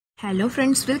Hello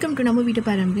friends, welcome to நம்ம வீட்டு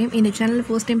பாரம்பரியம். இந்த சேனல்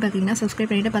ஃபர்ஸ்ட் டைம் பார்த்தீங்கன்னா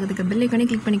சப்ஸ்கிரைப் பண்ணிட்டு பக்கத்துக்கு பெல் ஐகானை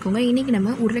கிளிக் பண்ணிக்கோங்க. இன்னைக்கு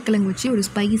நம்ம உருளைக்கிழங்கு வச்சு ஒரு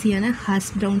ஸ்பைசியான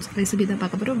ஹாஷ் பிரவுன்ஸ் ரெசிபி தான்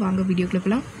பார்க்க போகிறோம். வாங்க வீடியோக்குள்ள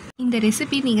போகலாம். இந்த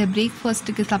ரெசிபி நீங்கள்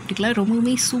பிரேக்ஃபாஸ்ட்டுக்கு சாப்பிட்டுக்கலாம்.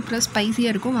 ரொம்பவுமே சூப்பராக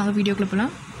ஸ்பைசியாக இருக்கும். வாங்க வீடியோக்குள்ள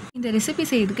போகலாம். இந்த ரெசிபி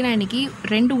செய்யறதுக்கு நான் இன்றைக்கி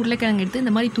 2 உருளைக்கிழங்கு எடுத்து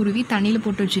இந்த மாதிரி துருவி தண்ணியில்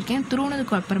போட்டு வச்சுருக்கேன்.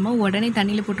 துருவினதுக்கு அப்புறமா உடனே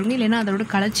தண்ணியில் போட்டுருங்க, இல்லைனா அதோட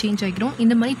கலர் சேஞ்ச் ஆகிடும்.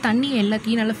 இந்த மாதிரி தண்ணி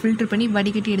எல்லாத்தையும் நல்லா ஃபில்டர் பண்ணி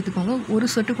வடிகட்டி எடுத்துக்கோங்க. ஒரு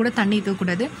சொட்டு கூட தண்ணி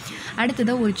இருக்கக்கூடாது.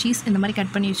 அடுத்ததாக ஒரு சீஸ் இந்த மாதிரி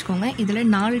கட் பண்ணி வச்சுக்கோங்க. இதில்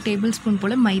 4 டேபிள் ஸ்பூன்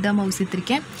போல் மைதா மாவு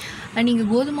சேர்த்துருக்கேன்.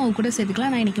 நீங்கள் கோதுமை மாவு கூட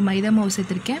சேர்த்துக்கலாம். நான் இன்றைக்கி மைதா மாவு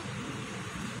சேர்த்துருக்கேன்.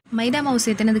 மைதா மாவு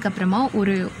சேர்த்துனதுக்கப்புறமா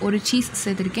ஒரு சீஸ்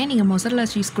சேர்த்துருக்கேன். நீங்கள் மொசரல்லா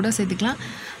சீஸ் கூட சேர்த்துக்கலாம்.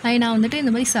 நான் வந்துட்டு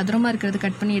இந்த மாதிரி சதுரமாக இருக்கிறது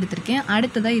கட் பண்ணி எடுத்திருக்கேன்.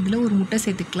 அடுத்ததாக இதில் ஒரு முட்டை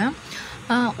சேர்த்துக்கலாம்.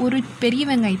 ஒரு பெரிய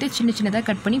வெங்காயத்தை சின்ன சின்னதாக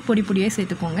கட் பண்ணி பொடி பொடியாக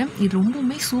சேர்த்துக்கோங்க. இது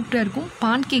ரொம்பவுமே சூப்பராக இருக்கும்.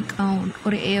 பான்கேக்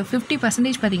ஒரு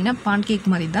 50% பார்த்திங்கன்னா பான்கேக்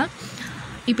மாதிரி தான்.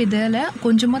 இப்போ இதில்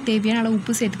கொஞ்சமாக தேவையான அளவு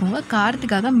உப்பு சேர்த்துக்கோங்க.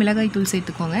 காரத்துக்காக மிளகாய் தூள்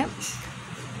சேர்த்துக்கோங்க.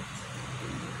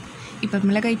 இப்போ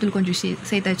மிளகாய் தூள் கொஞ்சம்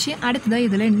சேர்த்தாச்சு. அடுத்ததாக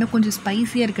இதில் இன்னும் கொஞ்சம்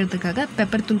ஸ்பைஸியாக இருக்கிறதுக்காக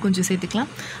பெப்பர் தூள் கொஞ்சம் சேர்த்துக்கலாம்.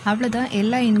 அவ்வளோதான்,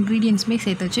 எல்லா இன்க்ரீடியன்ஸுமே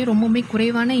சேர்த்தாச்சு. ரொம்பவுமே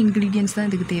குறைவான இன்க்ரீடியன்ஸ் தான்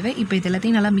இதுக்கு தேவை. இப்போ இது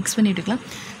எல்லாத்தையும் நல்லா மிக்ஸ் பண்ணி எடுக்கலாம்.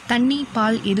 தண்ணி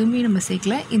பால் எதுவுமே நம்ம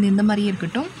சேர்க்கல. இது இந்த மாதிரியே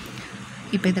இருக்கட்டும்.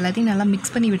 இப்போ இது எல்லாத்தையும் நல்லா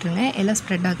மிக்ஸ் பண்ணி விட்டுருங்க. எல்லாம்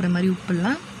ஸ்ப்ரெட் ஆகிற மாதிரி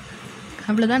உப்புலாம்.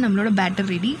 அவ்வளோதான், நம்மளோட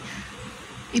பேட்டர் ரெடி.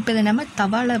 இப்போ இதை நம்ம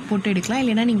தவாவில் போட்டு எடுக்கலாம்.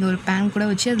 இல்லைனா நீங்கள் ஒரு பேன் கூட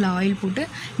வச்சு அதில் ஆயில் போட்டு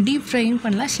டீப் ஃப்ரையும்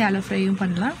பண்ணலாம், ஷாலோ ஃப்ரையும்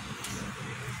பண்ணலாம்.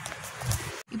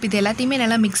 இப்போ இது எல்லாத்தையுமே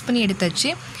நல்லா மிக்ஸ் பண்ணி எடுத்தாச்சு.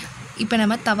 இப்போ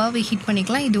நம்ம தவாவை ஹீட்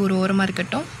பண்ணிக்கலாம். இது ஒரு ஓரமாக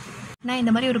இருக்கட்டும். நான்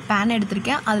இந்த மாதிரி ஒரு பேன்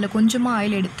எடுத்திருக்கேன். அதில் கொஞ்சமாக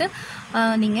ஆயில் எடுத்து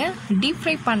நீங்கள் டீப்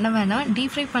ஃப்ரை பண்ண வேணாம்.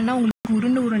 டீப் ஃப்ரை பண்ணால்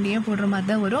உங்களுக்கு உருண்டையாக போடுற மாதிரி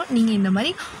தான் வரும். நீங்கள் இந்த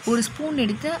மாதிரி ஒரு ஸ்பூன்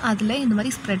எடுத்து அதில் இந்த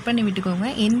மாதிரி ஸ்ப்ரெட் பண்ணி விட்டுக்கோங்க.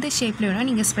 எந்த ஷேப்பில் வேணால்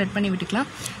நீங்கள் ஸ்ப்ரெட் பண்ணி விட்டுக்கலாம்.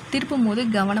 திருப்பும் போது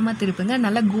கவனமாக திருப்புங்க.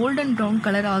 நல்லா கோல்டன் ப்ரௌன்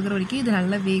கலர் ஆகிற வரைக்கும் இது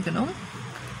நல்லா வேகணும்.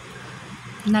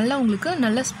 நல்லா உங்களுக்கு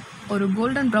நல்ல ஒரு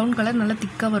கோல்டன் ப்ரௌன் கலர் நல்லா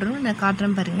திக்காக வரணும். நான்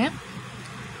காட்டுறேன் பாருங்கள்.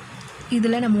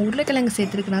 இதில் நம்ம உருளைக்கிழங்கு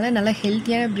சேர்த்துருக்கனால நல்லா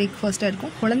ஹெல்த்தியான பிரேக்ஃபாஸ்ட்டாக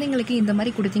இருக்கும். குழந்தைங்களுக்கு இந்த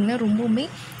மாதிரி கொடுத்திங்கன்னா ரொம்பவுமே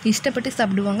இஷ்டப்பட்டு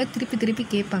சாப்பிடுவாங்க. திருப்பி திருப்பி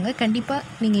கேட்பாங்க. கண்டிப்பாக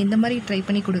நீங்கள் இந்த மாதிரி ட்ரை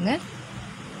பண்ணி கொடுங்க.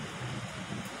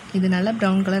 இது நல்லா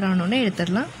ப்ரௌன் கலர் ஆனோடனே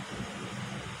எடுத்துடலாம்.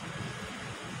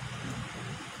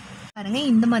 பாருங்கள்,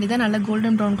 இந்த மாதிரி தான் நல்லா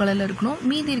கோல்டன் ப்ரௌன் கலரில் இருக்கணும்.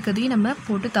 மீதி இருக்கிறதையும் நம்ம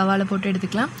போட்டு தவாவில் போட்டு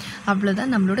எடுத்துக்கலாம்.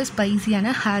 அவ்வளோதான், நம்மளோட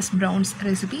ஸ்பைசியான ஹாஷ் ப்ரவுன்ஸ்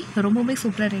ரெசிபி ரொம்பவே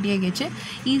சூப்பராக ரெடி ஆகிடுச்சு.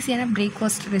 ஈஸியான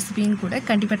பிரேக்ஃபாஸ்ட் ரெசிபின்னு கூட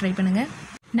கண்டிப்பாக ட்ரை பண்ணுங்கள்.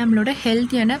 நம்மளோட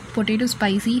ஹெல்த்தியான பொட்டேட்டோ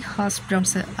ஸ்பைசி ஹாஷ்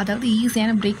ப்ரவுன்ஸ், அதாவது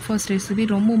ஈஸியான பிரேக்ஃபாஸ்ட் ரெசிபி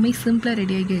ரொம்பவுமே சிம்பிளாக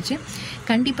ரெடி ஆகிடுச்சு.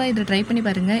 கண்டிப்பாக இதை ட்ரை பண்ணி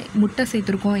பாருங்கள். முட்டை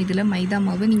சேர்த்துருக்கோம். இதில் மைதா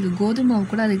மாவு, நீங்கள் கோதுமை மாவு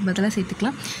கூட அதுக்கு பதிலாக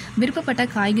சேர்த்துக்கலாம். விருப்பப்பட்ட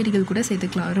காய்கறிகள் கூட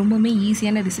சேர்த்துக்கலாம். ரொம்பவுமே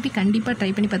ஈஸியான ரெசிபி. கண்டிப்பாக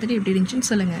ட்ரை பண்ணி பார்த்துட்டு எப்படி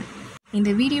இருந்துச்சுன்னு சொல்லுங்கள். இந்த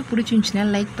வீடியோ பிடிச்சிருந்துச்சுன்னா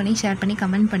லைக் பண்ணி ஷேர் பண்ணி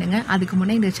கமெண்ட் பண்ணுங்கள். அதுக்கு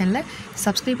முன்னே இந்த சேனலை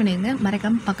சப்ஸ்கிரைப் பண்ணிடுங்க.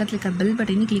 மறக்காமல் பக்கத்தில் இருக்க பெல்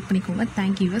பட்டனையும் கிளிக் பண்ணிக்கோங்க.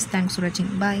 தேங்க்யூ. தேங்க்ஸ் ஃபார்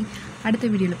வாட்சிங். பாய். அடுத்த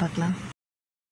வீடியோவில் பார்க்கலாம்.